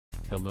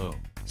Hello,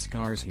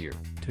 ScarZ here.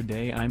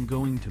 Today I'm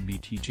going to be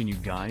teaching you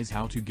guys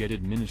how to get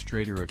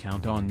administrator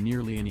account on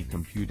nearly any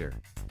computer.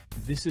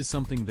 This is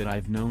something that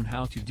I've known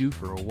how to do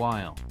for a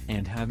while,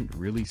 and haven't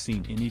really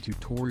seen any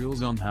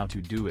tutorials on how to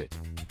do it.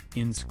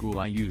 In school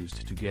I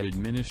used to get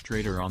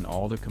administrator on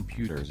all the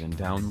computers and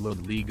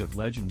download League of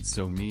Legends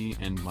so me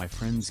and my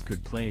friends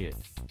could play it.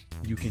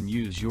 You can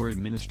use your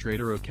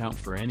administrator account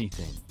for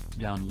anything,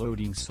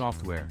 downloading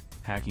software,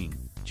 hacking,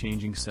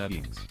 changing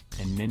settings,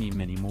 and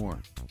many more.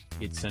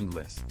 It's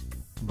endless.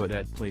 But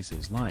at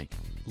places like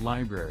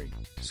library,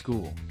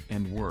 school,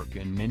 and work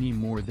and many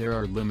more there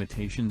are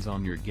limitations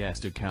on your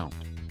guest account.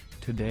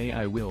 Today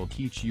I will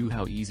teach you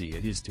how easy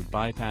it is to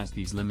bypass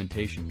these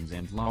limitations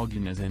and log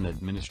in as an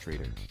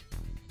administrator.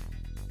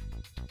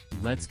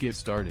 Let's get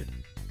started.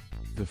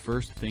 The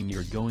first thing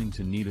you're going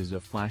to need is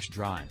a flash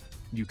drive.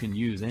 You can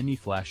use any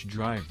flash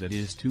drive that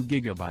is 2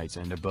 GB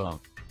and above.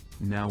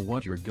 Now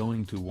what you're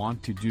going to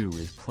want to do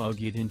is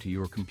plug it into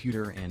your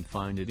computer and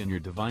find it in your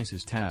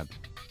Devices tab.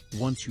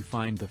 Once you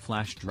find the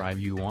flash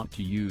drive you want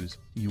to use,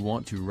 you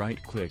want to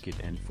right-click it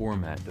and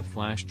format the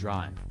flash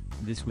drive.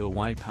 This will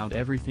wipe out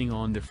everything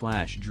on the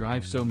flash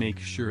drive, so make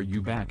sure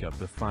you back up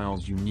the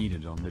files you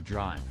needed on the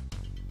drive.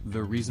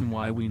 The reason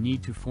why we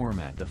need to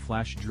format the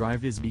flash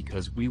drive is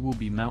because we will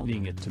be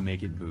mounting it to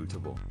make it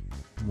bootable.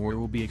 More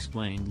will be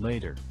explained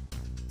later.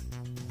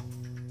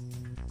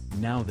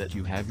 Now that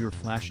you have your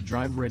flash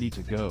drive ready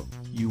to go,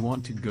 you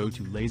want to go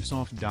to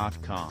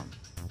lasoft.com.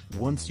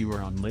 Once you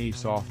are on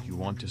Lasoft you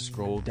want to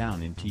scroll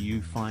down until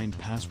you find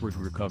Password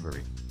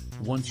Recovery.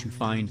 Once you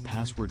find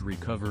Password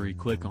Recovery,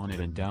 click on it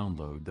and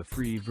download the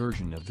free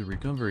version of the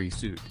recovery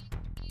suite.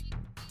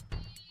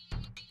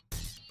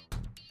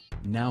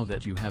 Now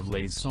that you have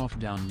Lasoft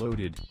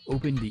downloaded,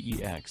 open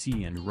the exe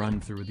and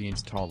run through the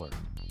installer.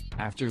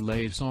 After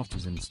Lasoft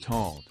is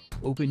installed,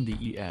 open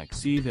the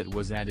exe that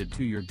was added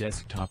to your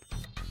desktop.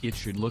 It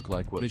should look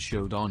like what is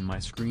showed on my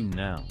screen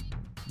now.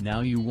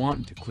 Now you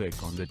want to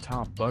click on the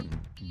top button,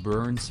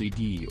 Burn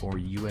CD or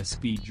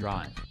USB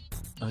drive.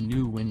 A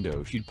new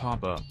window should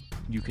pop up.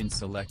 You can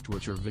select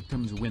what your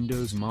victim's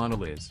Windows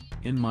model is.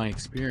 In my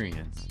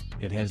experience,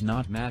 it has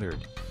not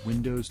mattered.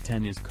 Windows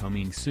 10 is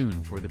coming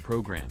soon for the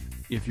program.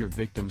 If your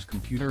victim's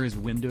computer is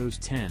Windows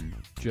 10,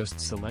 just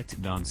select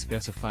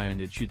non-specify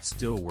and it should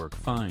still work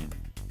fine.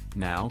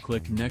 Now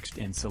click Next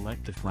and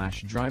select the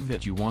flash drive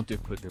that you want to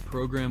put the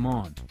program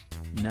on.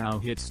 Now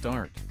hit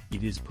Start.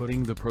 It is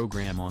putting the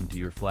program onto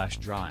your flash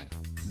drive.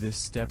 This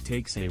step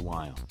takes a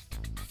while.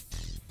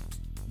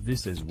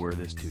 This is where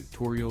this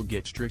tutorial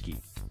gets tricky.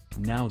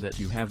 Now that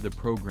you have the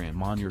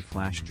program on your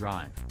flash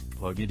drive,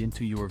 plug it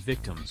into your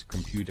victim's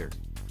computer.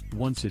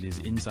 Once it is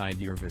inside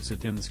your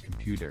victim's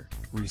computer,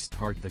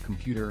 restart the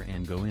computer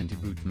and go into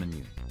boot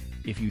menu.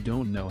 If you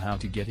don't know how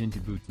to get into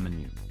boot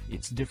menu,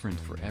 it's different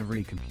for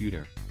every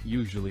computer.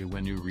 Usually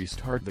when you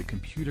restart the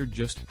computer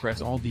just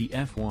press all the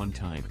F1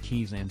 type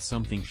keys and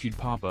something should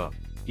pop up.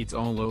 It's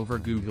all over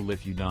Google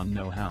if you don't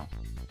know how.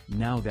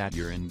 Now that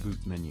you're in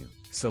boot menu,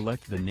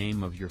 select the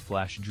name of your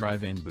flash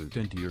drive and boot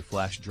into your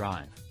flash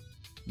drive.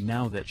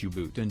 Now that you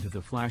boot into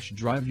the flash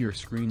drive your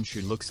screen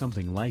should look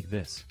something like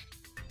this.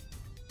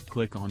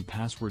 Click on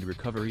Password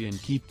Recovery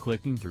and keep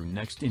clicking through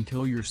Next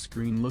until your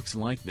screen looks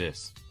like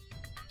this.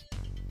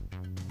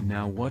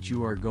 Now what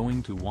you are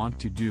going to want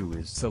to do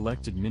is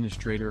select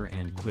Administrator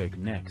and click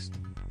Next.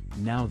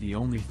 Now the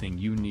only thing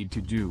you need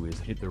to do is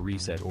hit the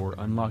Reset or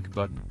Unlock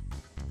button.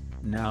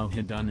 Now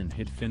hit Done and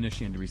hit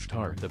Finish and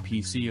restart the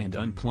PC and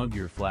unplug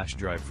your flash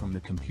drive from the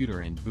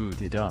computer and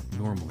boot it up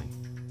normally.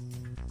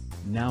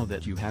 Now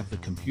that you have the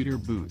computer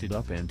booted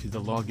up and to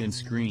the login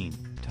screen,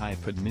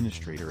 type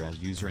Administrator as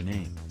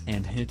username,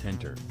 and hit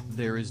Enter.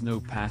 There is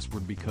no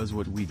password because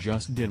what we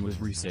just did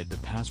was reset the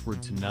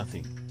password to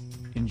nothing.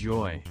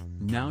 Enjoy.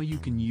 Now you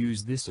can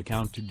use this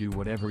account to do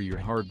whatever your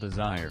heart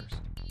desires.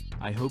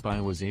 I hope I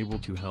was able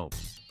to help.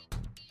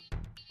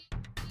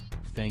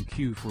 Thank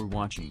you for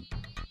watching.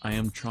 I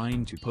am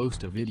trying to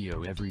post a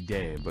video every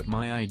day but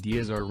my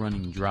ideas are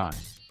running dry.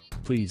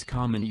 Please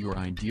comment your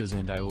ideas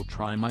and I will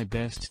try my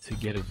best to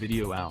get a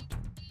video out.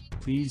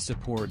 Please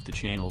support the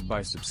channel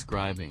by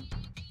subscribing.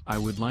 I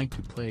would like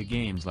to play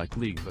games like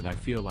League but I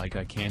feel like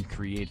I can't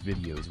create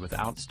videos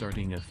without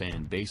starting a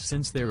fan base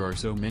since there are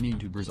so many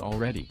YouTubers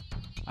already.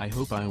 I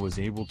hope I was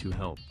able to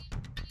help.